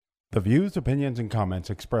The views, opinions, and comments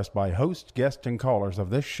expressed by hosts, guests, and callers of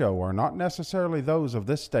this show are not necessarily those of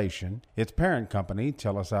this station, its parent company,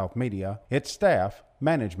 Telesouth Media, its staff,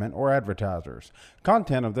 management, or advertisers.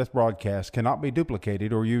 Content of this broadcast cannot be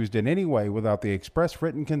duplicated or used in any way without the express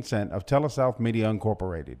written consent of Telesouth Media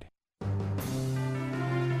Incorporated.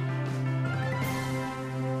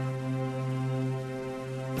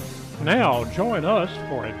 Now join us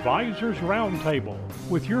for Advisors Roundtable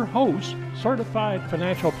with your hosts, certified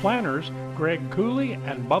financial planners Greg Cooley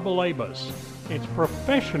and Bubba Labus. It's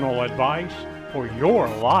professional advice for your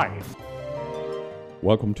life.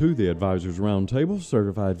 Welcome to the Advisors Roundtable.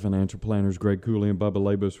 Certified financial planners Greg Cooley and Bubba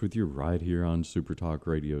Labus with you right here on Super Talk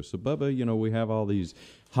Radio. So, Bubba, you know, we have all these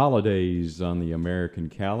holidays on the American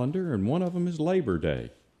calendar, and one of them is Labor Day.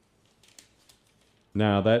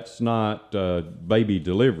 Now, that's not baby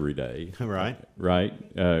delivery day. Right. Right?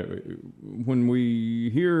 When we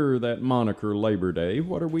hear that moniker Labor Day,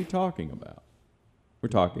 what are we talking about? We're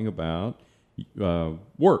talking about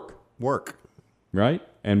work. Work. Right?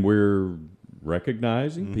 And we're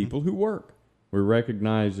recognizing people who work. We're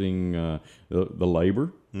recognizing the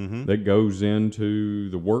labor that goes into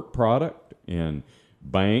the work product in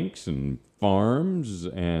banks and farms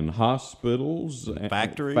and hospitals,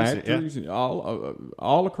 factories, yeah.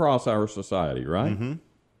 all across our society, right? Mm-hmm.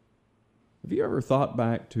 Have you ever thought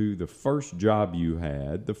back to the first job you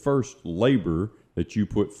had, the first labor that you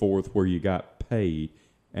put forth where you got paid,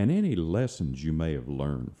 and any lessons you may have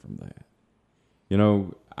learned from that? You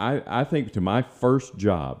know, I think to my first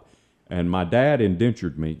job, and my dad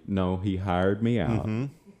indentured me. No, he hired me out.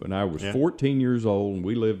 When I was 14 years old, and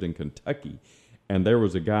we lived in Kentucky. And there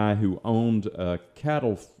was a guy who owned a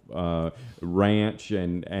cattle ranch,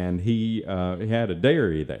 and he had a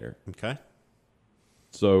dairy there. Okay.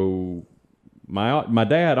 So my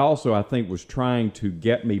dad also, I think, was trying to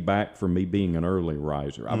get me back for me being an early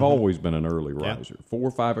riser. I've always been an early riser. 4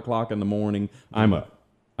 or 5 o'clock in the morning, I'm up.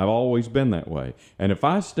 I've always been that way. And if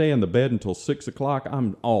I stay in the bed until 6 o'clock,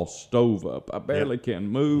 I'm all stove up. I barely can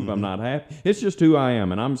move. I'm not happy. It's just who I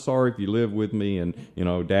am. And I'm sorry if you live with me and, you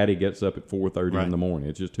know, Daddy gets up at 4:30 in the morning.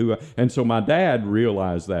 It's just who I am. And so my dad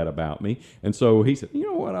realized that about me. And so he said,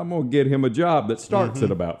 you know what, I'm going to get him a job that starts at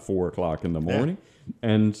about 4 o'clock in the morning.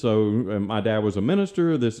 And so my dad was a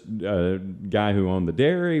minister. This guy who owned the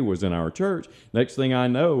dairy was in our church. Next thing I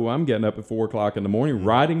know, I'm getting up at 4 o'clock in the morning,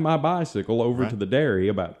 riding my bicycle over to the dairy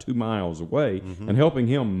about 2 miles away and helping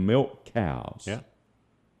him milk cows. Yeah.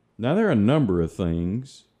 Now, there are a number of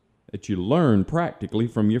things that you learn practically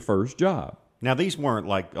from your first job. Now, these weren't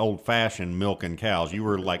like old-fashioned milking cows. You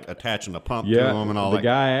were like attaching a pump to them and all that. The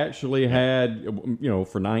guy actually had, you know,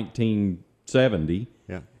 for 1970...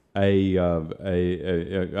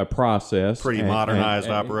 a process. Pretty modernized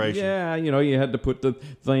operation. Yeah, you know, you had to put the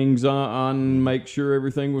things on, make sure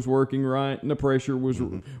everything was working right and the pressure was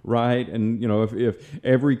right. And, you know, if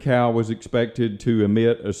every cow was expected to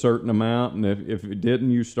emit a certain amount, and if it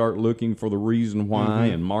didn't, you start looking for the reason why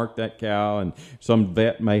and mark that cow, and some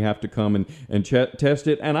vet may have to come and test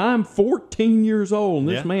it. And I'm 14 years old, and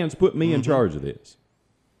this man's put me in charge of this.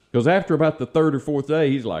 Because after about the third or fourth day,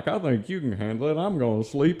 he's like, I think you can handle it. I'm going to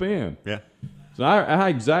sleep in. Yeah. So I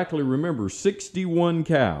exactly remember 61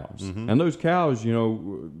 cows. And those cows, you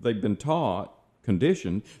know, they've been taught,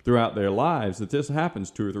 conditioned throughout their lives that this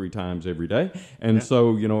happens 2 or 3 times every day. And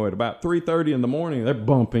so, you know, at about 3:30 in the morning, they're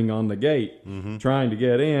bumping on the gate, trying to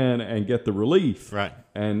get in and get the relief. Right.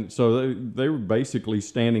 And so they were basically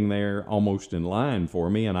standing there almost in line for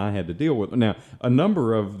me, and I had to deal with them. Now, a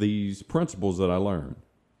number of these principles that I learned.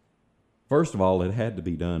 First of all, it had to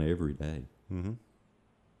be done every day. You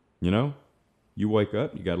know, you wake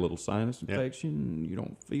up, you got a little sinus infection, you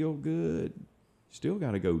don't feel good, still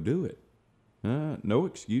got to go do it. No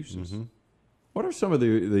excuses. What are some of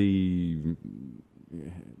the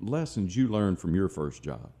lessons you learned from your first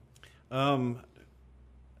job? I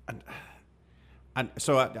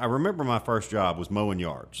remember my first job was mowing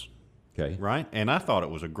yards. Okay. Right, and I thought it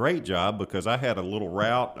was a great job because I had a little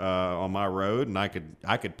route on my road, and I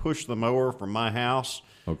could push the mower from my house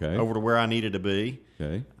over to where I needed to be.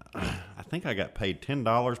 Okay. I think I got paid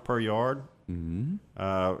 $10 per yard,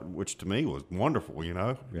 which to me was wonderful, you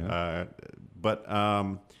know. Yeah. But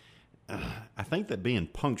I think that being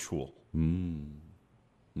punctual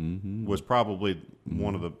was probably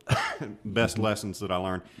one of the best lessons that I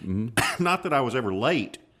learned. Not that I was ever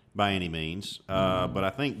late by any means, but I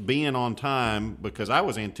think being on time, because I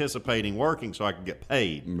was anticipating working so I could get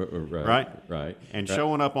paid, right? And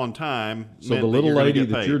showing up on time. So the little lady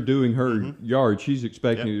that you're doing her yard, she's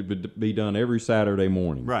expecting it to be done every Saturday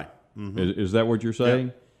morning. Right. Is that what you're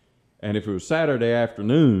saying? And if it was Saturday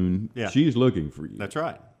afternoon, she's looking for you. That's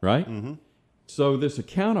right. right? Mm-hmm. So this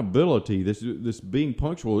accountability, this being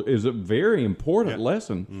punctual, is a very important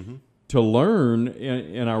lesson to learn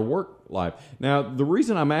in our work life. Now, the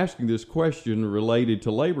reason I'm asking this question related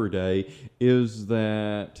to Labor Day is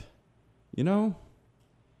that,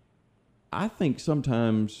 I think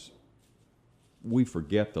sometimes we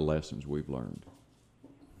forget the lessons we've learned.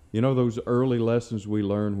 Those early lessons we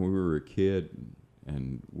learned when we were a kid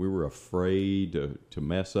and we were afraid to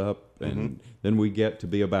mess up. And then we get to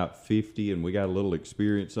be about 50 and we got a little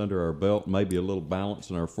experience under our belt, maybe a little balance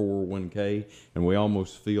in our 401k, and we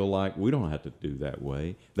almost feel like we don't have to do that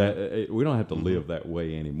way. We don't have to live that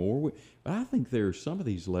way anymore. But I think there are some of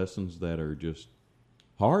these lessons that are just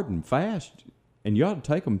hard and fast, and you ought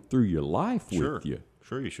to take them through your life with you.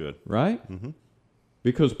 Sure you should. Right? Mm-hmm.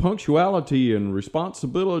 Because punctuality and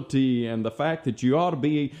responsibility and the fact that you ought to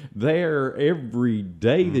be there every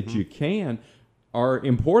day that you can are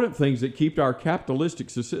important things that keep our capitalistic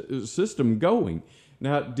system going.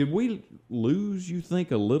 Now, did we lose, you think,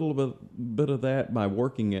 a little bit of that by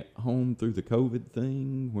working at home through the COVID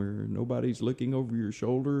thing where nobody's looking over your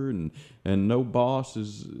shoulder and no boss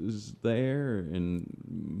is there and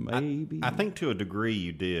maybe? I think to a degree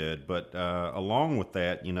you did, but along with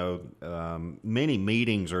that, many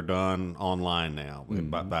meetings are done online now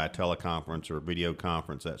by a teleconference or a video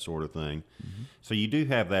conference, that sort of thing. Mm-hmm. So you do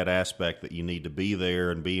have that aspect that you need to be there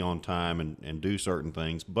and be on time and do certain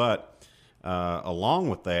things, but along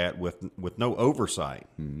with that, with no oversight,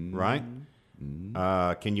 right?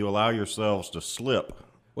 Can you allow yourselves to slip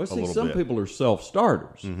a little bit? Some people are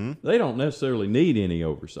self-starters. They don't necessarily need any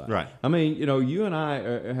oversight. Right. I mean, you and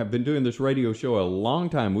I have been doing this radio show a long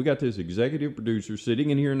time. We got this executive producer sitting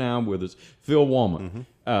in here now with us, Phil Woolman.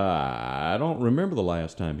 I don't remember the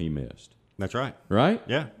last time he missed. That's right. Right?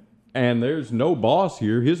 Yeah. And there's no boss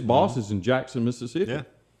here. His boss is in Jackson, Mississippi. Yeah.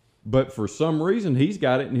 But for some reason, he's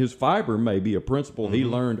got it in his fiber, maybe a principle he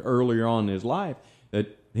learned earlier on in his life,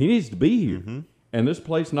 that he needs to be here. And this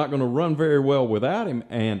place is not going to run very well without him.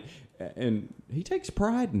 And he takes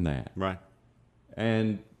pride in that. Right.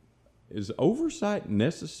 And is oversight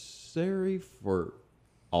necessary for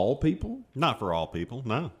all people? Not for all people,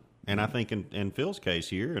 no. And I think in Phil's case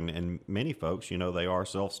here, and many folks, they are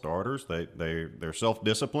self-starters. They're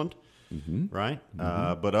self-disciplined. Right?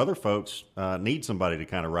 But other folks need somebody to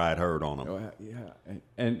kind of ride herd on them. Yeah.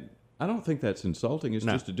 And I don't think that's insulting. It's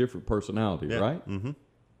just a different personality, right? Mm-hmm.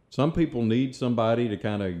 Some people need somebody to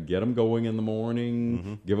kind of get them going in the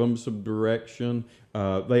morning, give them some direction.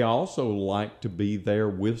 They also like to be there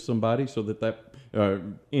with somebody so that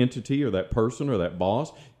entity or that person or that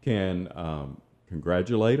boss can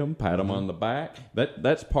congratulate them, pat them on the back.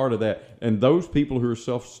 That's part of that. And those people who are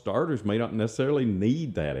self-starters may not necessarily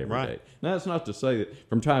need that every day. Now, that's not to say that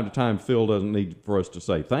from time to time Phil doesn't need for us to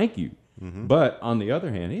say thank you. But on the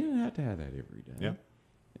other hand, he doesn't have to have that every day.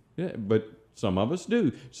 Yeah, but some of us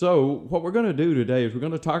do. So what we're going to do today is we're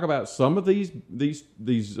going to talk about some of these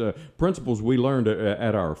principles we learned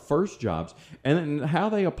at our first jobs and how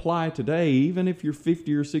they apply today, even if you're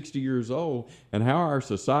 50 or 60 years old, and how our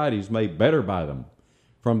society is made better by them.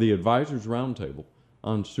 From the Advisors Roundtable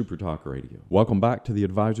on Super Talk Radio. Welcome back to the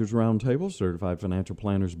Advisors Roundtable. Certified Financial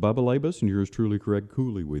Planners Bubba Labus and yours truly, Greg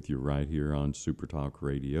Cooley, with you right here on Super Talk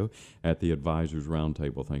Radio at the Advisors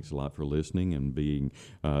Roundtable. Thanks a lot for listening and being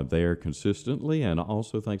there consistently, and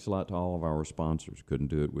also thanks a lot to all of our sponsors. Couldn't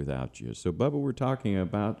do it without you. So, Bubba, we're talking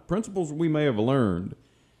about principles we may have learned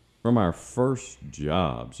from our first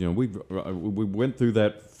jobs. We went through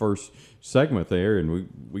that first segment there, and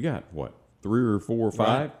we got, 3 or 4 or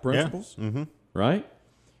 5 principles? Yeah. Right?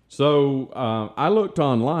 So I looked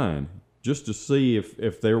online just to see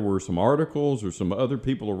if there were some articles or some other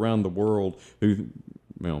people around the world who,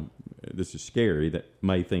 this is scary, that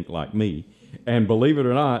may think like me. And believe it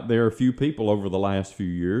or not, there are a few people over the last few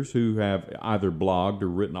years who have either blogged or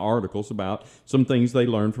written articles about some things they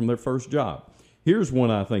learned from their first job. Here's one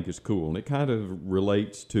I think is cool, and it kind of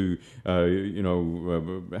relates to,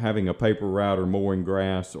 having a paper route or mowing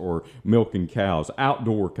grass or milking cows,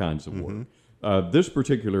 outdoor kinds of work. This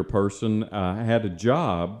particular person had a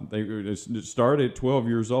job. They started at 12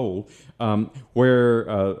 years old,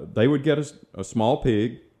 where they would get a small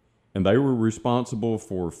pig, and they were responsible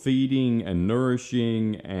for feeding and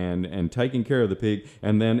nourishing and taking care of the pig.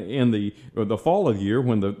 And then in the fall of the year,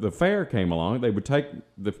 when the fair came along, they would take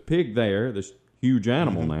the pig there, this huge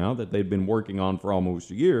animal now that they'd been working on for almost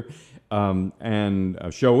a year, and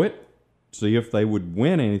show it, see if they would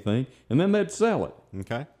win anything, and then they'd sell it.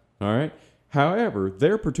 Okay. All right. However,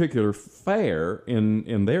 their particular fair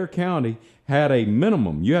in their county had a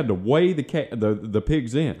minimum. You had to weigh the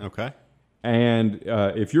pigs in. Okay. And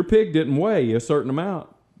if your pig didn't weigh a certain amount,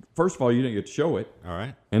 first of all, you didn't get to show it. All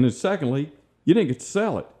right. And then secondly, you didn't get to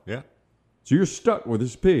sell it. Yeah. So you're stuck with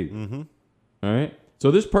this pig. Mm-hmm. All right. So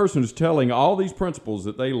this person is telling all these principles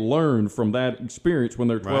that they learned from that experience when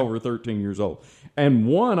they're 12 or 13 years old. And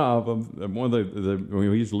one of them,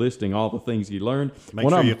 when he's listing all the things he learned. Make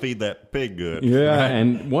sure you feed that pig good. Yeah, Right?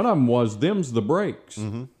 and one of them was, them's the breaks.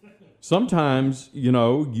 Mm-hmm. Sometimes,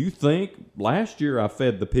 you think, last year I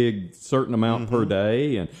fed the pig a certain amount per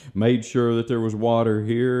day and made sure that there was water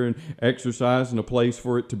here and exercise and a place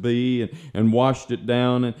for it to be and washed it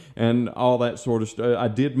down and all that sort of stuff. I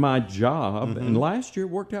did my job, and last year it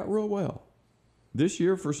worked out real well. This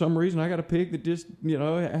year, for some reason, I got a pig that just,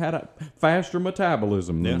 had a faster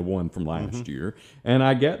metabolism than the one from last year. And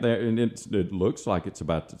I get there, and it looks like it's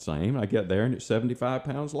about the same. I get there, and it's 75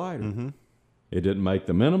 pounds lighter. Mm-hmm. It didn't make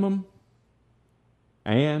the minimum,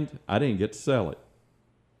 and I didn't get to sell it.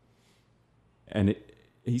 And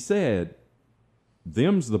he said,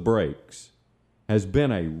 them's the breaks has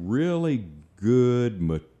been a really good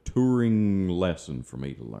maturing lesson for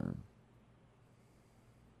me to learn.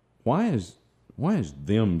 Why is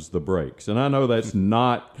them's the breaks? And I know that's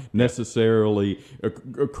not necessarily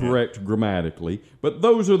correct grammatically, but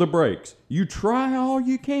those are the breaks. You try all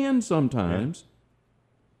you can sometimes,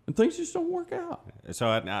 and things just don't work out. So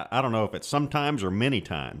I don't know if it's sometimes or many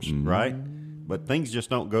times, right? But things just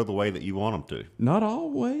don't go the way that you want them to. Not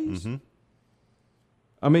always. Mm-hmm.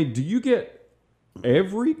 I mean, do you get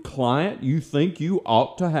every client you think you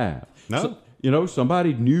ought to have? No.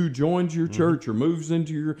 Somebody new joins your church or moves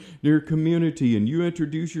into your community, and you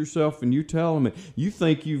introduce yourself and you tell them you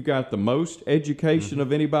think you've got the most education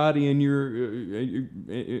of anybody in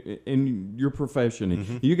your profession.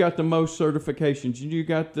 And you got the most certifications, and you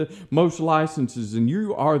got the most licenses, and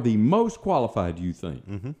you are the most qualified, you think.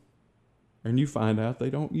 Mm-hmm. And you find out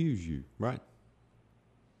they don't use you. Right.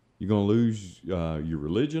 You're going to lose your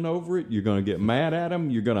religion over it. You're going to get mad at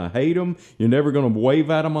them. You're going to hate them. You're never going to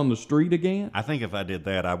wave at them on the street again. I think if I did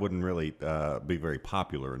that, I wouldn't really be very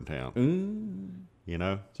popular in town.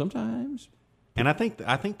 Sometimes. And I think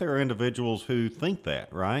there are individuals who think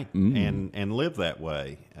that, right, and live that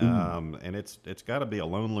way. And it's got to be a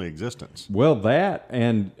lonely existence. Well, that,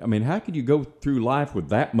 and I mean, how could you go through life with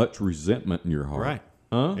that much resentment in your heart? Right.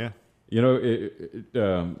 Huh?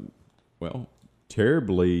 Yeah.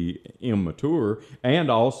 Terribly immature,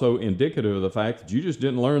 and also indicative of the fact that you just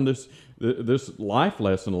didn't learn this life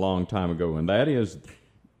lesson a long time ago, and that is,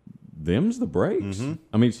 them's the breaks. Mm-hmm.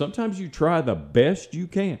 I mean, sometimes you try the best you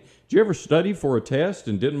can. Did you ever study for a test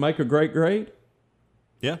and didn't make a great grade?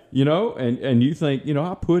 Yeah. And you think,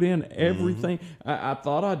 I put in everything. I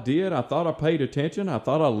thought I did. I thought I paid attention. I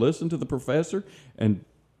thought I listened to the professor, and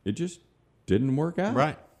it just didn't work out.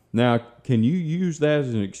 Right. Now, can you use that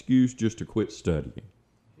as an excuse just to quit studying?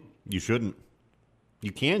 You shouldn't.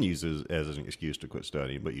 You can use it as an excuse to quit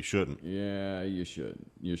studying, but you shouldn't. Yeah, you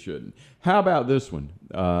shouldn't. You shouldn't. How about this one?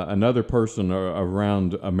 Another person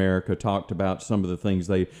around America talked about some of the things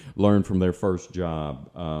they learned from their first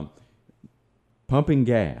job. Pumping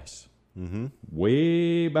gas. Mm-hmm.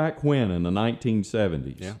 Way back when, in the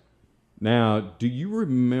 1970s. Yeah. Now, do you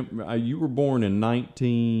remember, you were born in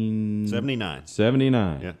 1979.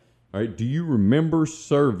 79. Yeah. All right. Do you remember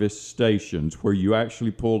service stations where you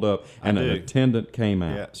actually pulled up and an attendant came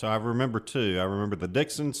out? Yeah. So I remember two. I remember the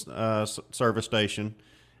Dixon service station,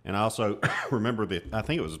 and I also remember I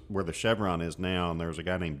think it was where the Chevron is now, and there was a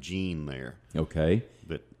guy named Gene there. Okay.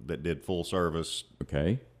 That did full service.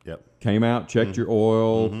 Okay. Yep. Came out, checked your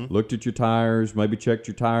oil, looked at your tires, maybe checked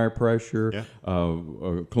your tire pressure,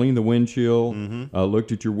 cleaned the windshield,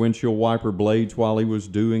 looked at your windshield wiper blades while he was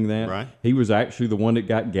doing that. Right. He was actually the one that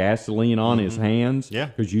got gasoline on his hands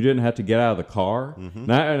because you didn't have to get out of the car.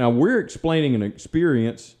 Now, we're explaining an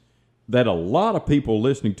experience that a lot of people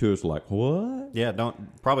listening to us are like, what? Yeah,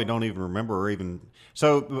 probably don't even remember or even...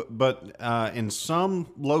 So, but in some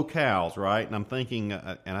locales, right, and I'm thinking,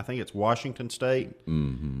 and I think it's Washington State,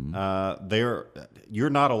 you're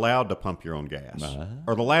not allowed to pump your own gas.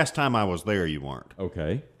 Or the last time I was there, you weren't.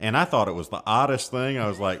 Okay. And I thought it was the oddest thing. I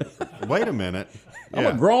was like, wait a minute. I'm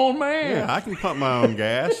a grown man. Yeah, I can pump my own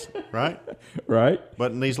gas, right? Right.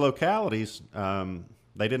 But in these localities,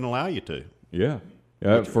 they didn't allow you to. Yeah.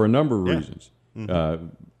 For a number of reasons.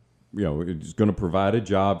 It's going to provide a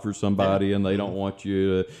job for somebody, and they don't want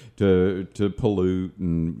you to pollute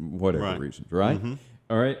and whatever reasons, right?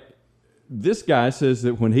 All right. This guy says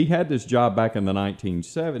that when he had this job back in the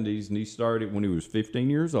 1970s, and he started when he was 15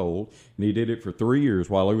 years old, and he did it for 3 years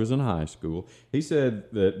while he was in high school, he said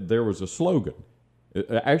that there was a slogan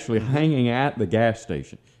actually hanging at the gas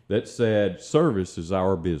station that said, "Service is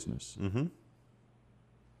our business."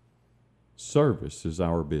 service is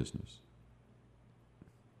our business.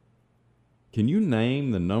 Can you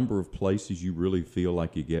name the number of places you really feel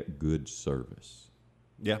like you get good service?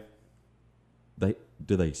 Yeah.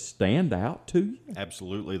 Do they stand out to you?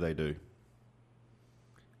 Absolutely, they do.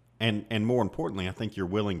 And more importantly, I think you're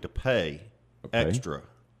willing to pay extra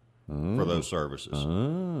for those services.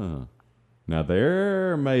 Now,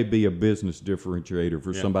 there may be a business differentiator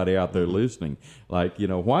for somebody out there listening. Like,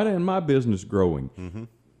 why isn't my business growing?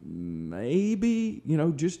 Maybe,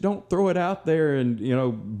 just don't throw it out there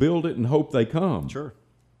and, build it and hope they come. Sure.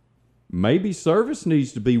 Maybe service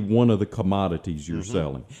needs to be one of the commodities you're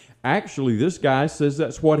selling. Actually, this guy says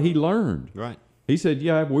that's what he learned. Right. He said,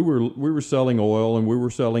 yeah, we were selling oil and we were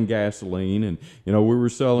selling gasoline and, we were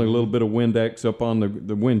selling a little bit of Windex up on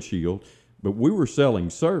the windshield, but we were selling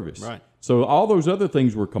service. Right. So all those other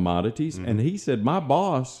things were commodities. And he said, my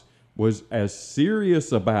boss was as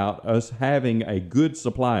serious about us having a good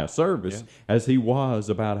supply of service as he was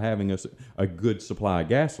about having a good supply of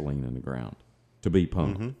gasoline in the ground to be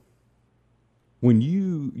pumped. When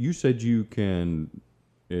you said you can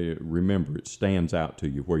remember, it stands out to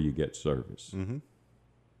you where you get service.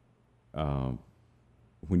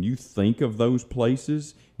 When you think of those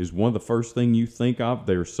places, is one of the first thing you think of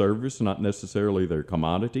their service, not necessarily their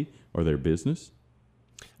commodity or their business?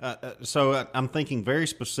 So I'm thinking very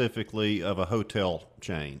specifically of a hotel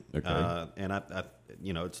chain. Okay. And I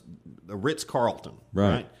it's the Ritz-Carlton.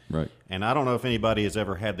 Right. And I don't know if anybody has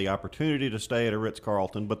ever had the opportunity to stay at a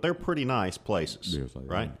Ritz-Carlton, but they're pretty nice places. Yes,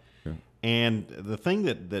 right? Yeah. And the thing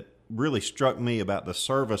that really struck me about the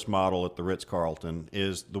service model at the Ritz-Carlton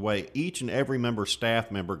is the way each and every staff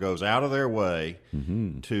member goes out of their way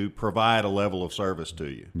to provide a level of service to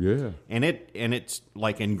you. Yeah. And it's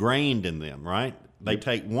like ingrained in them, right? They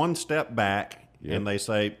take one step back and they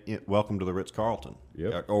say, "Welcome to the Ritz-Carlton."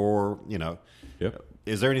 Yep. Or,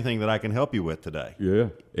 is there anything that I can help you with today? Yeah.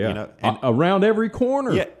 And around every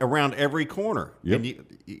corner. Yeah, around every corner. Yep. And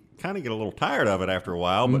you kind of get a little tired of it after a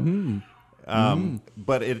while, but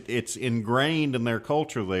but it's ingrained in their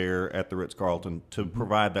culture there at the Ritz-Carlton to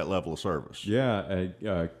provide that level of service. Yeah.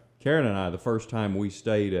 Karen and I, the first time we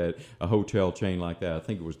stayed at a hotel chain like that, I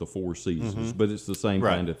think it was the Four Seasons, but it's the same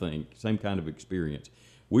kind of thing, same kind of experience.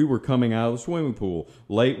 We were coming out of the swimming pool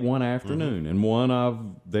late one afternoon, and one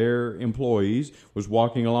of their employees was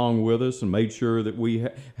walking along with us and made sure that we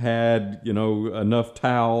had, enough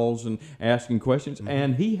towels and asking questions.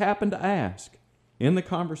 And he happened to ask in the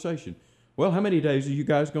conversation, well, how many days are you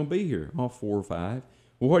guys going to be here? Oh, 4 or 5.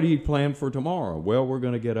 Well, what do you plan for tomorrow? Well, we're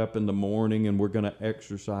going to get up in the morning and we're going to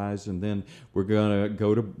exercise and then we're going to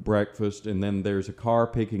go to breakfast and then there's a car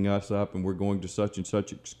picking us up and we're going to such and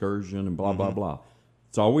such excursion and blah, blah, blah.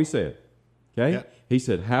 That's all we said. Okay? Yeah. He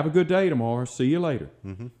said, have a good day tomorrow. See you later.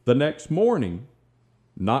 The next morning,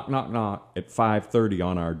 knock, knock, knock at 5:30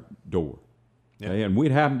 on our door. Okay? And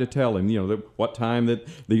we'd happened to tell him, what time that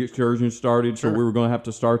the excursion started, so we were going to have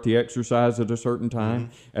to start the exercise at a certain time.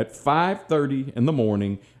 At 5:30 in the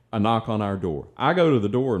morning, a knock on our door. I go to the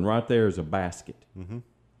door, and right there is a basket.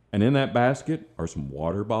 And in that basket are some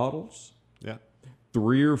water bottles,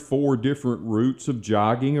 3 or 4 different routes of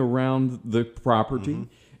jogging around the property.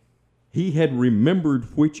 He had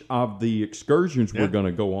remembered which of the excursions were going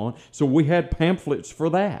to go on, so we had pamphlets for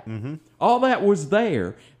that. All that was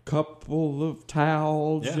there. Couple of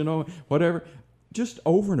towels, whatever, just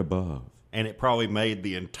over and above. And it probably made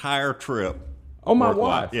the entire trip. Oh, my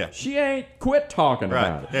worthwhile. wife! Yeah. She ain't quit talking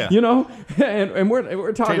about it. Yeah. And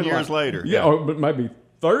we're talking 10 years later. Yeah, but maybe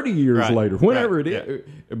 30 years later, whenever it is.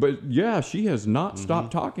 Yeah. But she has not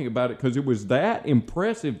stopped talking about it because it was that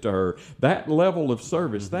impressive to her, that level of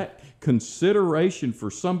service, that consideration for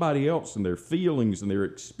somebody else and their feelings and their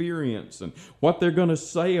experience and what they're going to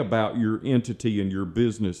say about your entity and your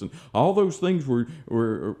business. And all those things were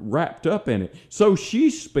wrapped up in it. So she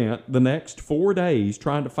spent the next 4 days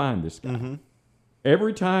trying to find this guy.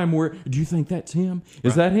 Every time do you think that's him?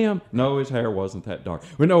 Is that him? No, his hair wasn't that dark.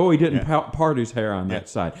 Well, no, he didn't part his hair on that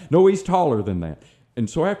side. No, he's taller than that. And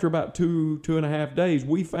so after about 2.5 days,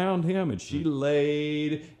 we found him, and she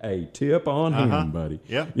laid a tip on him, buddy.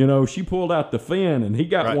 Yeah. She pulled out the fin, and he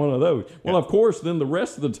got one of those. Well, of course, then the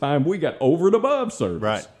rest of the time, we got over and above service.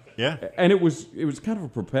 Right. Yeah. And it was kind of a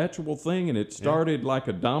perpetual thing, and it started like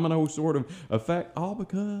a domino sort of effect, all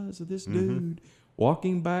because of this dude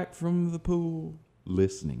walking back from the pool,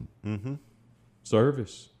 listening.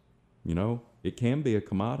 Service. It can be a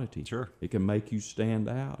commodity. Sure. It can make you stand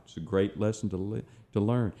out. It's a great lesson to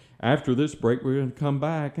learn. After this break, we're going to come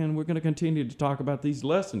back and we're going to continue to talk about these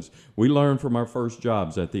lessons we learned from our first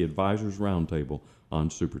jobs at the Advisors Roundtable on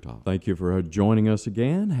Super Talk. Thank you for joining us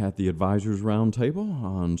again at the Advisors Roundtable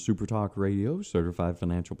on Super Talk Radio. Certified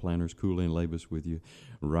Financial Planners Cooley and Labus with you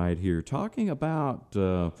right here, talking about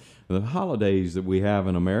the holidays that we have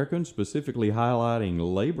in America, and specifically highlighting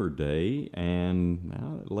Labor Day. And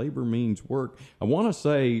now that labor means work, I want to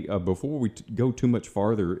say before we go too much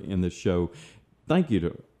farther in this show, thank you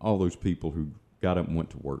to all those people who got up and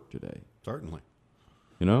went to work today. Certainly.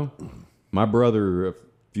 You know, my brother, a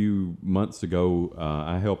few months ago,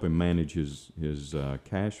 I helped him manage his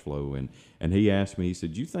cash flow, and he asked me, he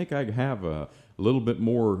said, "Do you think I could have a little bit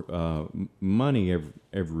more money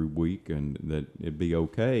every week and that it'd be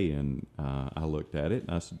okay?" And I looked at it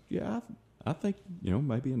and I said, "Yeah, I think,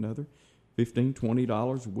 maybe another $15,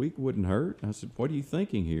 $20 a week wouldn't hurt." I said, "What are you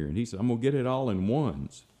thinking here?" And he said, "I'm going to get it all in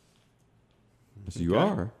ones." I said, "You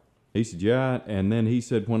are?" He said, "Yeah." And then he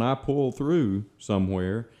said, "When I pull through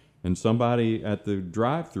somewhere and somebody at the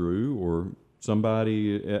drive-through or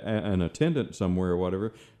somebody, an attendant somewhere or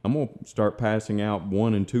whatever, I'm going to start passing out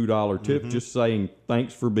 $1 and $2 tips, just saying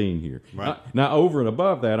thanks for being here." Right. Now, over and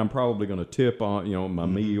above that, I'm probably going to tip on my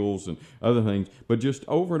meals and other things, but just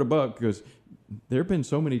over and above, because there have been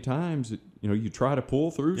so many times that you try to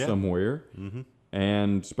pull through somewhere.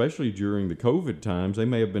 And especially during the COVID times, they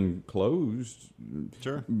may have been closed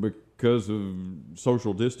because of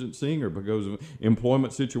social distancing or because of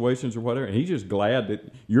employment situations or whatever. And he's just glad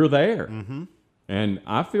that you're there. And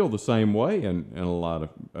I feel the same way in a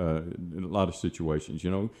lot of situations.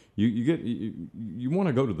 You want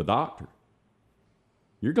to go to the doctor.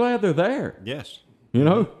 You're glad they're there. Yes.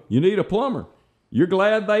 You need a plumber. You're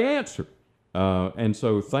glad they answer. And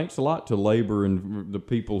so thanks a lot to labor and the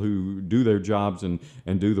people who do their jobs and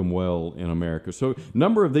do them well in America. So a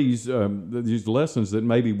number of these lessons that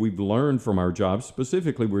maybe we've learned from our jobs,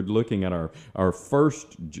 specifically we're looking at our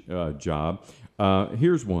first job.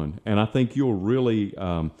 Here's one, and I think you'll really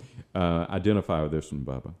identify with this one,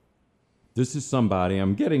 Bubba. This is somebody,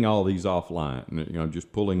 I'm getting all these offline,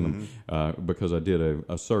 just pulling them because I did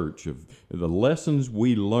a search of the lessons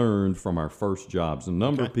we learned from our first jobs. A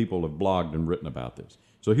number of people have blogged and written about this.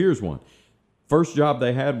 So here's one. First job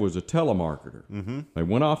they had was a telemarketer. They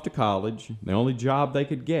went off to college. The only job they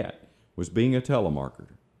could get was being a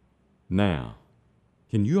telemarketer. Now,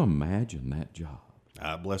 can you imagine that job?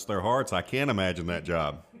 Bless their hearts, I can't imagine that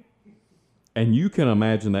job. And you can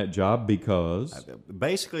imagine that job because?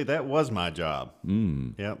 Basically, that was my job.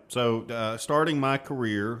 Yep. So starting my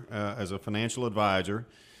career as a financial advisor,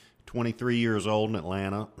 23 years old in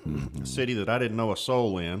Atlanta, a city that I didn't know a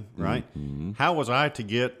soul in, right? How was I to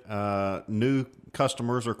get new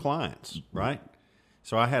customers or clients, right?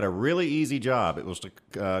 So I had a really easy job. It was to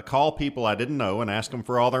call people I didn't know and ask them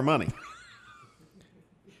for all their money.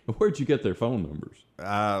 Where'd you get their phone numbers?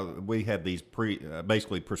 We had these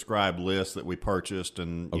basically prescribed lists that we purchased,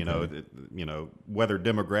 and whether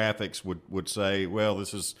demographics would say, well,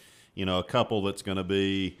 this is a couple that's going to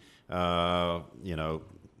be upper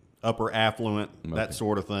affluent, that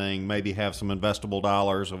sort of thing. Maybe have some investable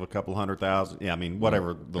dollars of a couple $100,000. Yeah, I mean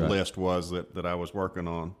whatever the list was that I was working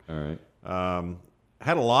on. All right.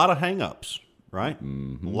 Had a lot of hang-ups, right?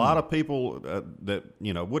 A lot of people that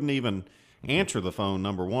wouldn't even answer the phone,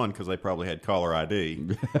 number one, because they probably had caller ID.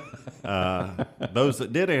 Those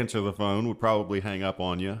that did answer the phone would probably hang up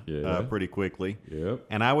on you pretty quickly. Yep.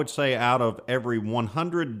 And I would say out of every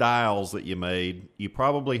 100 dials that you made, you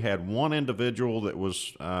probably had one individual that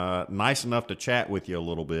was nice enough to chat with you a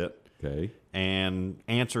little bit and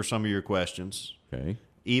answer some of your questions,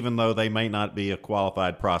 even though they may not be a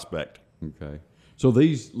qualified prospect. Okay. So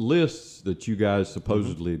these lists that you guys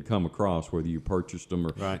supposedly had come across, whether you purchased them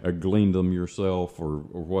or gleaned them yourself or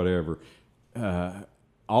whatever,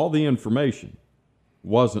 all the information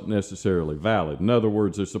wasn't necessarily valid. In other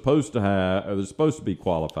words, they're supposed to be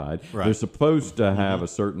qualified. Right. They're supposed to have a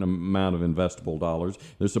certain amount of investable dollars.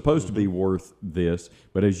 They're supposed to be worth this.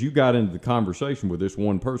 But as you got into the conversation with this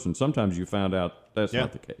one person, sometimes you found out that's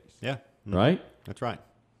not the case. Yeah. Right? That's right.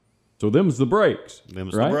 So them's the breaks.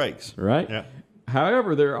 Them's the breaks. Right? Yeah.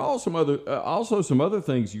 However, there are also some other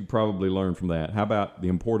things you probably learned from that. How about the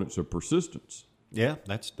importance of persistence? Yeah,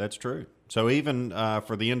 that's true. So even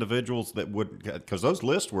for the individuals that would, because those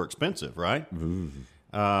lists were expensive, right?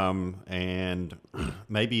 And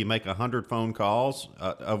maybe you make 100 phone calls,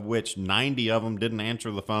 of which 90 of them didn't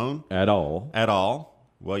answer the phone at all.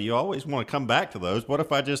 Well, you always want to come back to those. What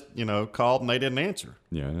if I just called and they didn't answer?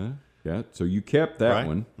 Yeah. Yeah, so you kept that Right.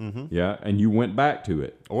 one. Mm-hmm. Yeah, and you went back to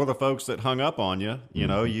it. Or the folks that hung up on you, you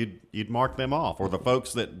know, you'd mark them off. Or the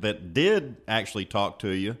folks that did actually talk to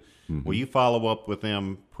you, well, you follow up with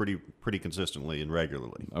them pretty consistently and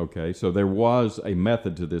regularly. Okay, so there was a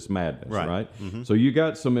method to this madness, Right. right? So you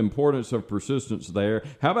got some importance of persistence there.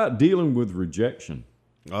 How about dealing with rejection?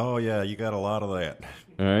 Oh yeah, you got a lot of that.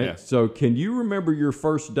 All right. Yeah. So can you remember your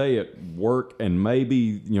first day at work, and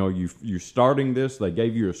maybe you're starting this? They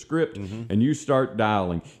gave you a script, and you start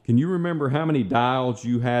dialing. Can you remember how many dials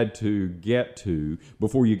you had to get to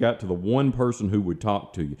before you got to the one person who would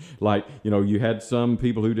talk to you? Like you had some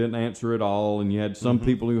people who didn't answer at all, and you had some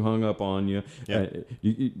people who hung up on you. Yeah.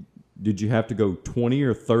 Did you have to go 20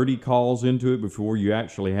 or 30 calls into it before you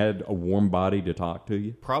actually had a warm body to talk to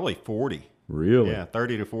you? Probably 40. Really? Yeah,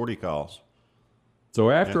 30 to 40 calls.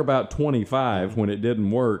 So after about 25, when it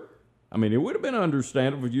didn't work, I mean, it would have been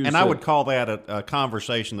understandable if you And said, I would call that a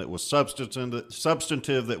conversation that was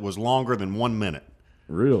substantive that was longer than 1 minute.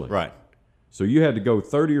 Really? Right. So you had to go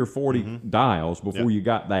 30 or 40 dials before you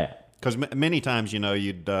got that. Because many times,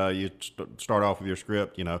 you'd start off with your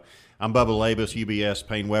script. I'm Bubba Labus, UBS,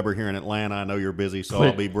 Payne Weber here in Atlanta. I know you're busy, so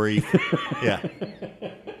I'll be brief. Yeah.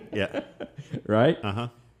 Yeah. Right? Uh-huh.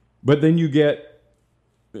 But then you get,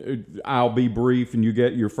 I'll be brief, and you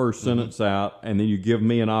get your first sentence out, and then you give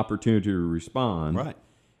me an opportunity to respond. Right.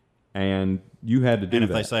 And you had to do And if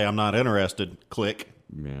that. they say, I'm not interested, click,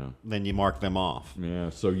 Yeah. then you mark them off.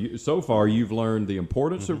 Yeah. So far, you've learned the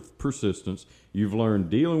importance of persistence. You've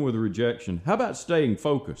learned dealing with rejection. How about staying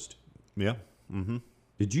focused? Yeah.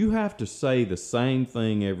 Did you have to say the same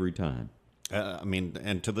thing every time?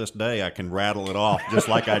 And to this day, I can rattle it off just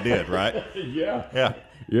like I did, right? Yeah. Yeah.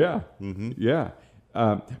 Yeah. Yeah.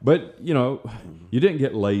 But, you didn't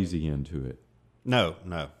get lazy into it. No.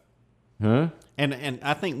 Huh? And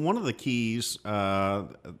I think one of the keys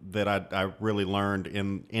that I really learned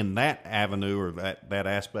in that avenue or that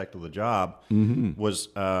aspect of the job was,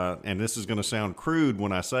 and this is going to sound crude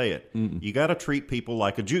when I say it, you got to treat people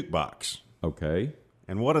like a jukebox. Okay.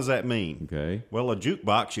 And what does that mean? Okay. Well, a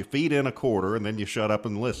jukebox, you feed in a quarter and then you shut up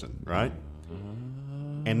and listen, right?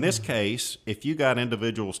 In this case, if you got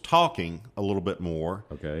individuals talking a little bit more,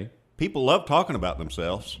 Okay. people love talking about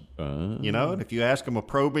themselves. And if you ask them a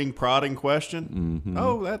probing, prodding question,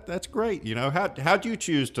 oh, that's great. How'd you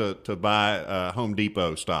choose to buy Home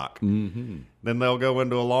Depot stock? Then they'll go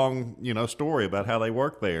into a long, story about how they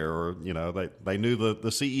work there, or they knew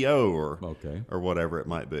the CEO, or whatever it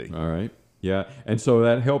might be. All right. Yeah. And so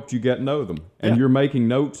that helped you get to know them. And Yeah. you're making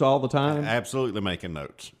notes all the time? Absolutely making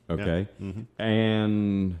notes. Okay.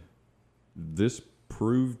 And this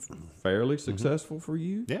proved fairly successful for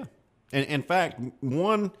you? Yeah. And in fact,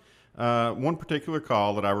 one particular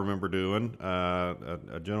call that I remember doing,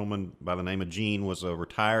 a gentleman by the name of Gene was a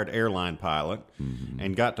retired airline pilot,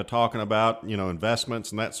 and got to talking about investments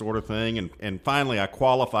and that sort of thing. And finally, I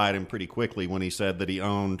qualified him pretty quickly when he said that he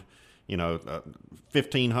owned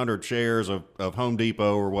 1,500 shares of Home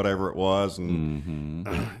Depot or whatever it was, and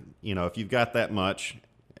if you've got that much.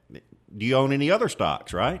 Do you own any other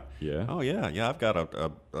stocks, right? Yeah. Oh, yeah. I've got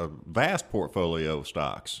a vast portfolio of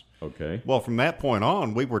stocks. Okay. Well, from that point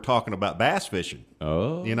on, we were talking about bass fishing.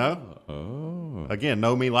 Oh. Oh. Again,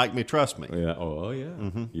 know me, like me, trust me. Yeah. Oh,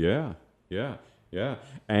 yeah. Yeah. Yeah. Yeah.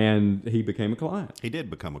 And he became a client. He did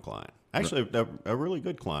become a client. Actually, a really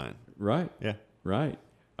good client. Right. Yeah. Right.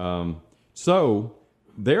 So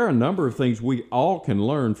there are a number of things we all can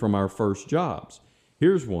learn from our first jobs.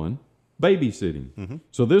 Here's one. Babysitting.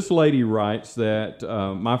 So this lady writes that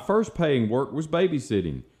my first paying work was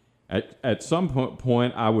babysitting. At some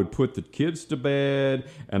point, I would put the kids to bed,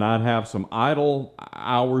 and I'd have some idle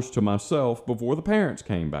hours to myself before the parents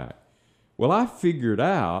came back. Well, I figured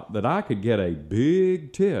out that I could get a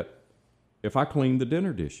big tip if I cleaned the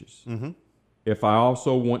dinner dishes. If I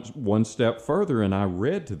also went one step further and I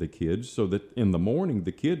read to the kids, so that in the morning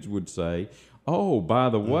the kids would say, oh, by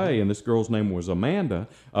the way, and this girl's name was Amanda.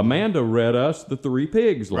 Amanda read us The Three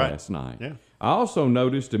Pigs last night. Yeah. I also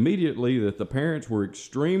noticed immediately that the parents were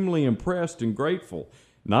extremely impressed and grateful.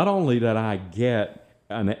 Not only did I get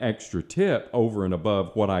an extra tip over and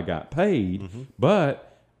above what I got paid,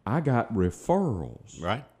 but I got referrals.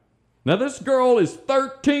 Right. Now, this girl is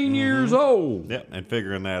 13 years old. Yeah, and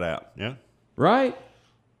figuring that out. Yeah. Right?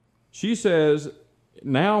 She says,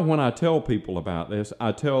 now when I tell people about this,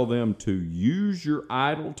 I tell them to use your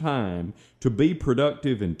idle time to be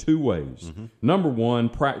productive in two ways. Number one,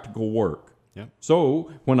 practical work. Yep.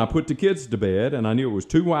 So when I put the kids to bed, and I knew it was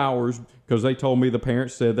 2 hours because they told me the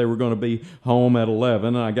parents said they were going to be home at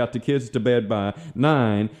 11, and I got the kids to bed by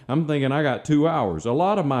 9, I'm thinking I got 2 hours. A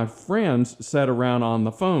lot of my friends sat around on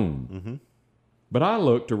the phone. Mm-hmm. But I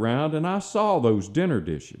looked around and I saw those dinner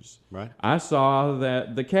dishes. Right. I saw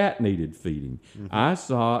that the cat needed feeding. Mm-hmm. I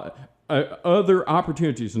saw other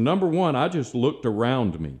opportunities. Number one, I just looked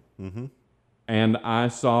around me. Mm-hmm. And I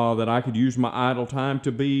saw that I could use my idle time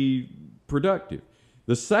to be productive.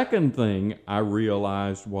 The second thing I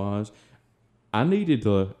realized was I needed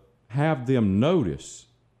to have them notice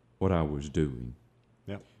what I was doing.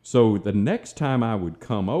 Yep. So the next time I would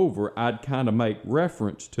come over, I'd kind of make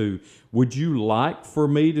reference to, would you like for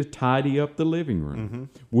me to tidy up the living room? Mm-hmm.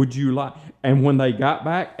 Would you like? And when they got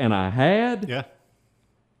back and I had, Yeah.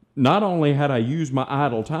 not only had I used my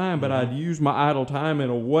idle time, but I'd used my idle time in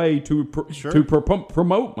a way to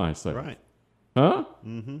promote myself. Right. Huh?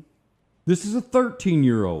 Mm-hmm. This is a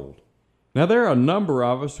 13-year-old. Now, there are a number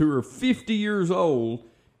of us who are 50 years old,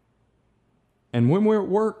 and when we're at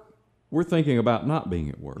work, we're thinking about not being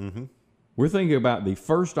at work. Mm-hmm. We're thinking about the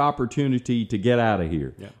first opportunity to get out of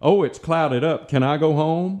here. Yeah. Oh, it's clouded up. Can I go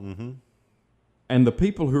home? Mm-hmm. And the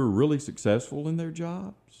people who are really successful in their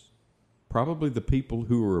jobs, probably the people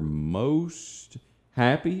who are most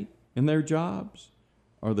happy in their jobs,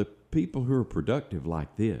 are the people who are productive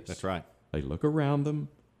like this. That's right. They look around them,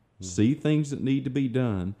 see things that need to be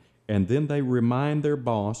done, and then they remind their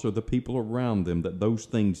boss or the people around them that those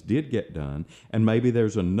things did get done, and maybe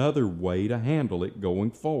there's another way to handle it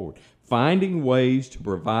going forward. Finding ways to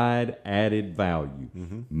provide added value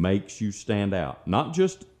makes you stand out, not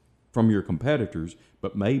just from your competitors,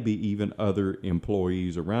 but maybe even other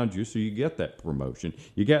employees around you, so you get that promotion,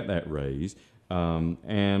 you get that raise,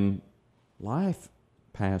 and life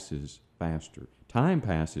passes faster. Time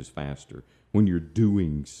passes faster when you're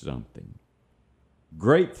doing something.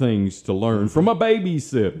 Great things to learn from a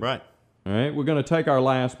babysitter. Right. All right, we're going to take our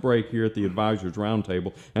last break here at the Advisors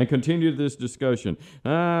Roundtable and continue this discussion.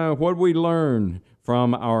 What did we learn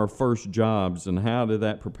from our first jobs, and how did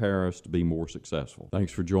that prepare us to be more successful?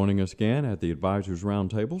 Thanks for joining us again at the Advisors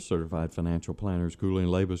Roundtable. Certified Financial Planners Cooley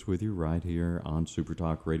and Labus with you right here on Super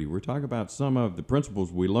Talk Radio. We're talking about some of the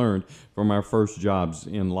principles we learned from our first jobs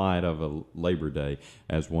in light of a Labor Day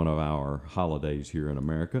as one of our holidays here in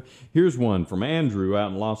America. Here's one from Andrew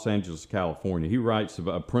out in Los Angeles, California. He writes of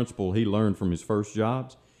a principle he learned from his first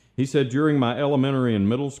jobs. He said, during my elementary and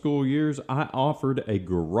middle school years, I offered a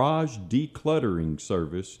garage decluttering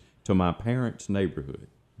service to my parents' neighborhood.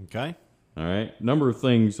 Okay. All right. Number of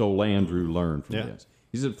things old Andrew learned from this.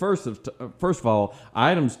 He said, first of all,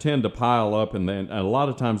 items tend to pile up, and then a lot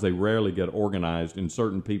of times they rarely get organized in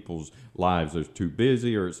certain people's lives. They're too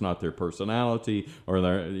busy, or it's not their personality, or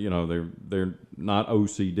they're not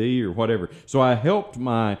OCD or whatever. So I helped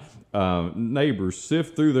my neighbors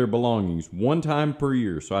sift through their belongings one time per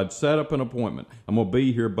year. So I'd set up an appointment. I'm going to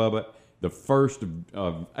be here, Bubba, the 1st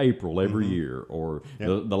of April every year, or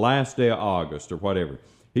the last day of August, or whatever.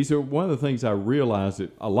 He said, one of the things I realized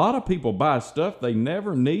that a lot of people buy stuff they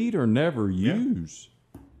never need or never use.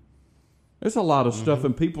 There's a lot of stuff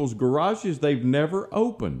in people's garages they've never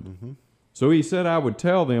opened. So he said I would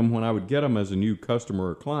tell them when I would get them as a new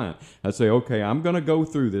customer or client, I'd say, okay, I'm going to go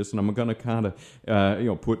through this, and I'm going to kind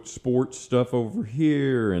of, put sports stuff over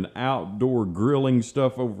here, and outdoor grilling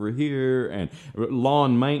stuff over here, and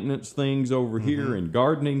lawn maintenance things over here, and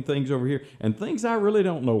gardening things over here, and things I really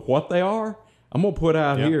don't know what they are. I'm going to put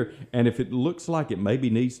out here, and if it looks like it maybe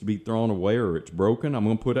needs to be thrown away or it's broken, I'm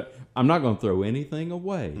not going to throw anything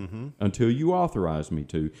away until you authorize me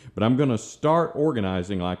to, but I'm going to start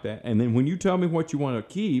organizing like that, and then when you tell me what you want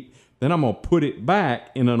to keep, then I'm going to put it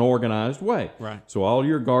back in an organized way. Right. So all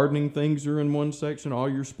your gardening things are in one section, all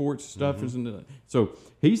your sports stuff is in the... So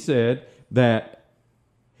he said that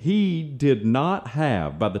he did not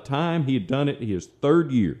have, by the time he had done it his third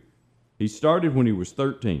year, he started when he was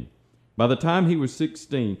 13. By the time he was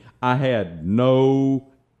 16, I had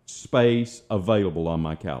no space available on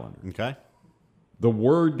my calendar. Okay. The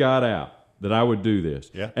word got out that I would do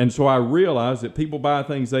this. Yeah. And so I realized that people buy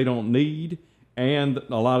things they don't need, and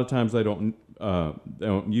a lot of times they don't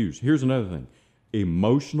use. Here's another thing.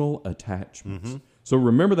 Emotional attachments. So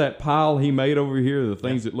remember that pile he made over here, the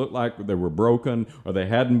things that looked like they were broken or they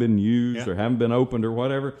hadn't been used or haven't been opened or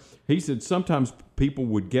whatever? He said sometimes people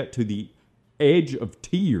would get to the edge of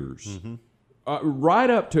tears,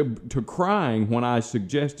 right up to crying when I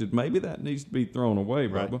suggested maybe that needs to be thrown away,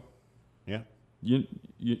 Bubba. Yeah.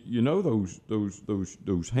 You know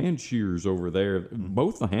those hand shears over there,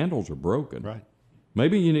 both the handles are broken. Right.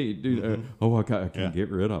 Maybe you need to do I can't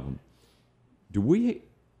get rid of them. Do we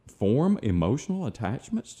form emotional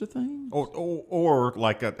attachments to things? Or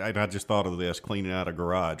like, and I just thought of this, cleaning out a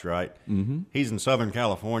garage, right? Mm-hmm. He's in Southern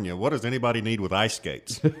California. What does anybody need with ice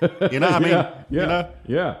skates? You know, I mean, you know?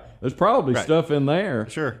 Yeah. There's probably stuff in there.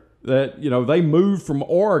 Sure. That, they moved from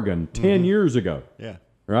Oregon 10 years ago. Yeah.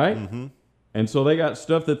 Right? Mm-hmm. And so they got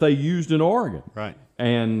stuff that they used in Oregon. Right.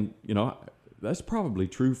 And, that's probably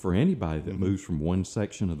true for anybody that moves from one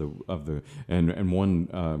section of the and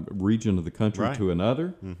one region of the country to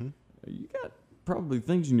another. Mm-hmm. You got probably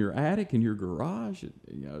things in your attic and your garage.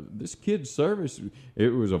 This kid's service, it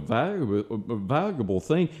was a valuable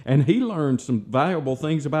thing, and he learned some valuable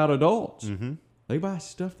things about adults. Mm-hmm. They buy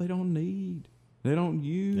stuff they don't need, they don't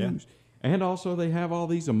use, and also they have all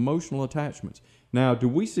these emotional attachments. Now, do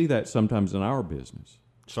we see that sometimes in our business?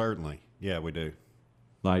 Certainly, yeah, we do.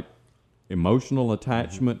 Like emotional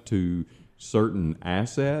attachment to certain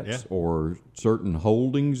assets or certain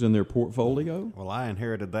holdings in their portfolio? Well, I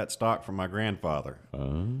inherited that stock from my grandfather.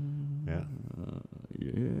 Yeah.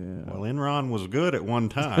 Well, Enron was good at one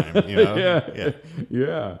time.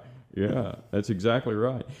 Yeah. That's exactly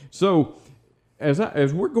right. So,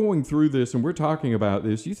 as we're going through this and we're talking about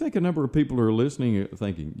this, you think a number of people are listening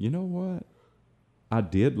thinking, you know what? I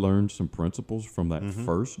did learn some principles from that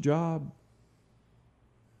first job,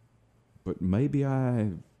 but maybe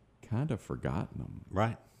I've kind of forgotten them.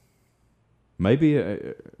 Right. Maybe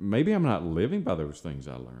I'm not living by those things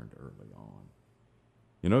I learned early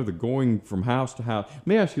on. The going from house to house. Let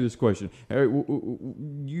me ask you this question.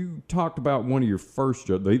 You talked about one of your first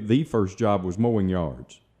jobs. The first job was mowing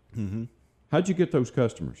yards. Mm-hmm. How'd you get those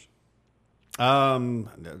customers?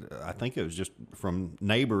 I think it was just from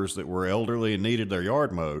neighbors that were elderly and needed their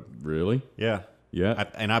yard mowed. Really? Yeah. Yeah.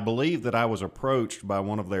 And I believe that I was approached by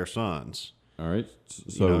one of their sons. All right.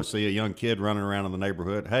 So see a young kid running around in the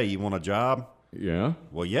neighborhood. Hey, you want a job? Yeah.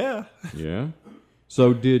 Well, yeah. Yeah.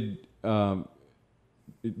 So did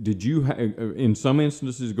you, in some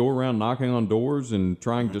instances, go around knocking on doors and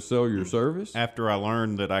trying to sell your service? After I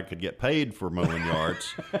learned that I could get paid for mowing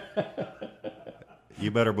yards,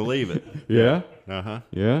 you better believe it. Yeah. Uh-huh.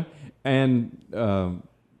 Yeah. And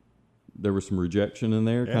there was some rejection in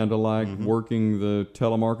there, kind of like working the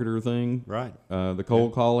telemarketer thing. Right. The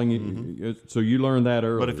cold calling. Mm-hmm. So you learned that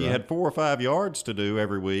early. But if you had 4 or 5 yards to do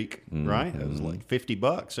every week, right, it was like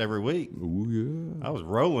 $50 every week. Oh, yeah. I was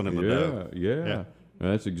rolling in the dough. Yeah.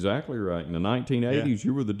 That's exactly right. In the 1980s,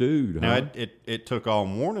 you were the dude. Now, huh? it took all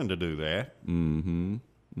morning to do that. Mm-hmm.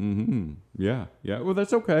 Mm-hmm. Yeah. Well,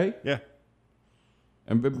 that's okay. Yeah.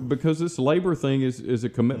 And because this labor thing is a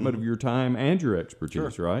commitment of your time and your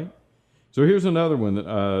expertise, right? So here's another one.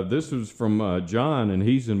 This was from John, and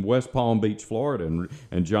he's in West Palm Beach, Florida.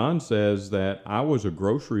 And John says that I was a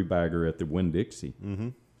grocery bagger at the Winn-Dixie. Mm-hmm.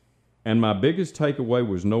 And my biggest takeaway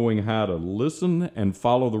was knowing how to listen and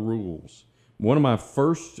follow the rules. One of my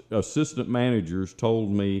first assistant managers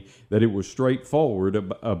told me that it was straightforward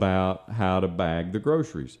about how to bag the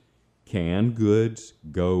groceries. Canned goods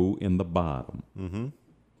go in the bottom. Mm-hmm.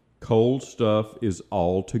 Cold stuff is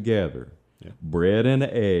all together. Yeah. Bread and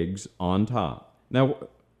eggs on top. Now,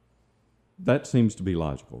 that seems to be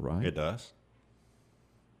logical, right? It does.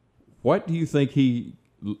 What do you think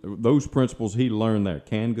those principles he learned there?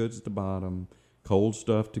 Canned goods at the bottom, cold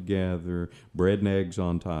stuff together, bread and eggs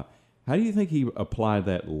on top. How do you think he applied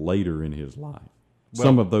that later in his life? Well,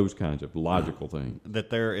 some of those kinds of logical things. That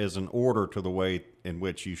there is an order to the way in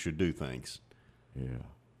which you should do things. Yeah.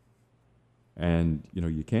 And,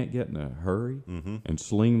 you can't get in a hurry and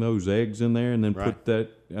sling those eggs in there and then put that,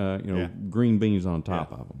 green beans on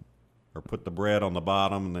top of them. Or put the bread on the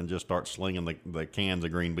bottom and then just start slinging the cans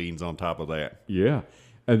of green beans on top of that. Yeah.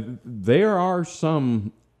 There are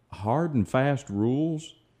some hard and fast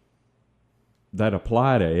rules that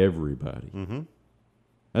apply to everybody. Mm-hmm.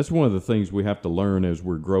 That's one of the things we have to learn as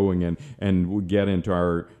we're growing and we get into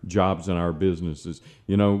our jobs and our businesses.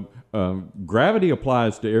 Gravity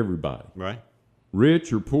applies to everybody. Right.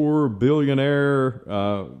 Rich or poor, billionaire,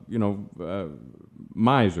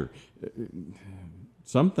 miser.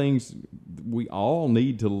 Some things we all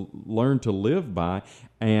need to learn to live by,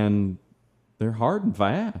 and they're hard and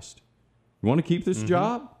fast. You want to keep this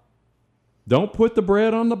job? Don't put the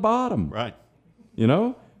bread on the bottom. Right.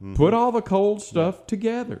 Put all the cold stuff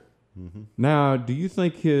together. Mm-hmm. Now, do you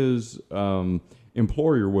think his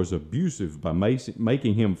employer was abusive by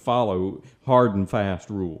making him follow hard and fast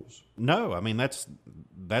rules? No, I mean that's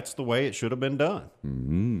the way it should have been done.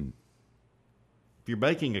 Mm-hmm. If you're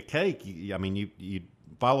baking a cake, you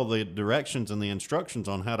follow the directions and the instructions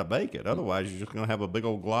on how to bake it. Otherwise, you're just going to have a big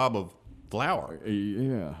old glob of flour.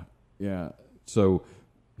 Yeah. So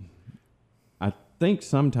I think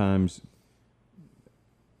sometimes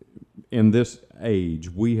in this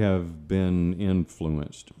age, we have been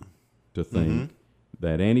influenced to think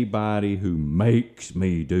that anybody who makes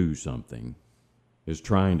me do something is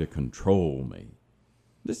trying to control me.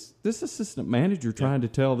 This assistant manager trying to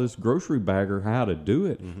tell this grocery bagger how to do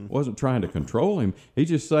it wasn't trying to control him. He's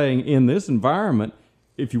just saying, in this environment,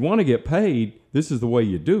 if you want to get paid, this is the way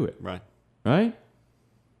you do it. Right?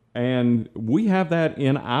 And we have that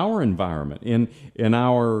in our environment, in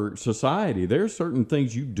our society. There are certain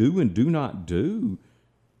things you do and do not do,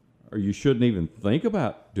 or you shouldn't even think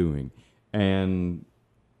about doing. And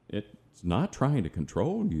it's not trying to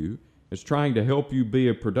control you. It's trying to help you be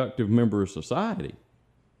a productive member of society,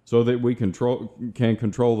 so that we can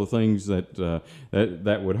control the things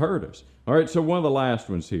that would hurt us. All right, so one of the last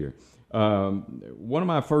ones here. One of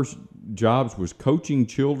my first jobs was coaching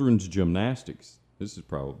children's gymnastics. This is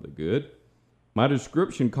probably good. My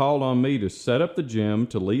description called on me to set up the gym,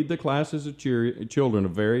 to lead the classes of children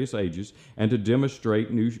of various ages, and to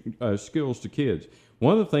demonstrate new skills to kids.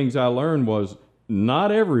 One of the things I learned was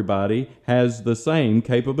not everybody has the same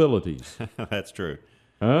capabilities. That's true.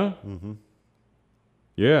 Huh?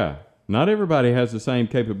 Yeah. Not everybody has the same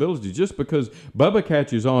capabilities. Just because Bubba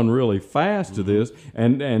catches on really fast to this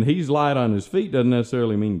and he's light on his feet doesn't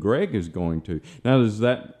necessarily mean Greg is going to. Now, does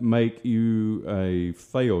that make you a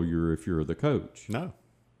failure if you're the coach? No.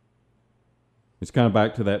 It's kind of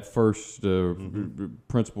back to that first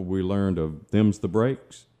principle we learned of them's the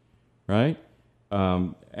breaks, right?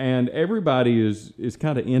 And everybody is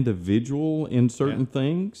kind of individual in certain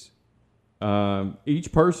things.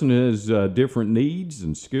 Each person has different needs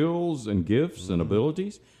and skills and gifts and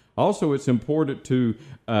abilities. Also, it's important to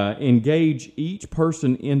engage each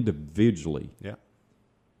person individually. Yeah.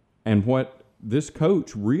 And what this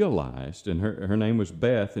coach realized, and her name was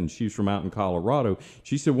Beth, and she's from out in Colorado,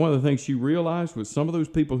 she said one of the things she realized was some of those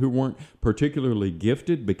people who weren't particularly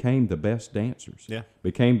gifted became the best dancers,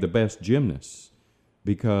 became the best gymnasts,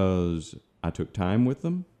 because I took time with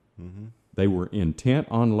them. They were intent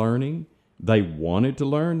on learning. They wanted to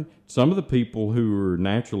learn. Some of the people who were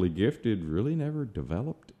naturally gifted really never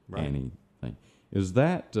developed anything. Is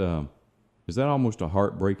that almost a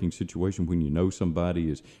heartbreaking situation when you know somebody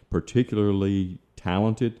is particularly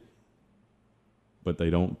talented, but they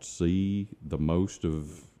don't see the most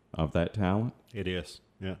of that talent? It is,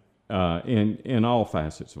 yeah. In all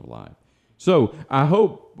facets of life. So I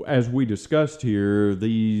hope, as we discussed here,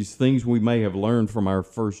 these things we may have learned from our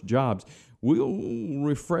first jobs, we'll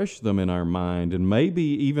refresh them in our mind and maybe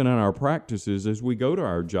even in our practices as we go to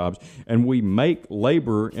our jobs and we make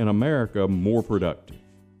labor in America more productive.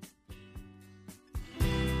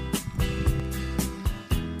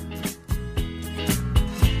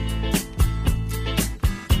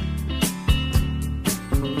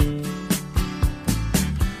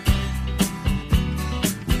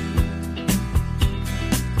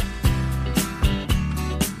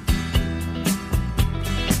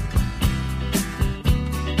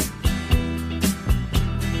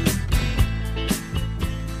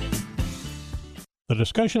 The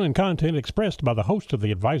discussion and content expressed by the host of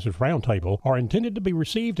the Advisors Roundtable are intended to be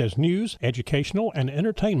received as news, educational, and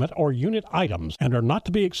entertainment or unit items and are not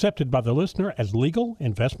to be accepted by the listener as legal,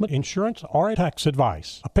 investment, insurance, or tax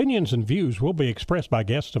advice. Opinions and views will be expressed by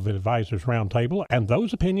guests of the Advisors Roundtable, and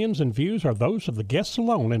those opinions and views are those of the guests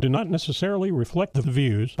alone and do not necessarily reflect the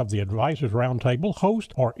views of the Advisors Roundtable,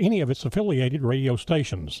 host, or any of its affiliated radio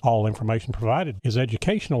stations. All information provided is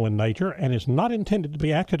educational in nature and is not intended to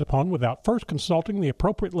be acted upon without first consulting the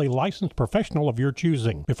appropriately licensed professional of your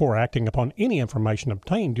choosing. Before acting upon any information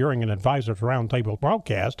obtained during an Advisors Roundtable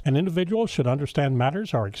broadcast, an individual should understand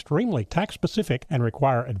matters are extremely tax-specific and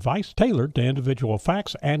require advice tailored to individual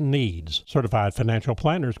facts and needs. Certified financial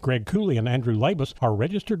planners Greg Cooley and Andrew Labus are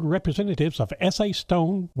registered representatives of S.A.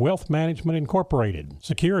 Stone Wealth Management Incorporated.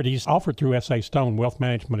 Securities offered through S.A. Stone Wealth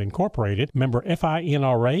Management Incorporated, member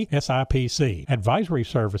FINRA SIPC. Advisory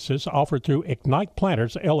services offered through Ignite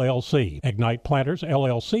Planners LLC. Ignite Planners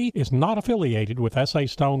LLC is not affiliated with S.A.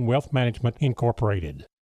 Stone Wealth Management Incorporated.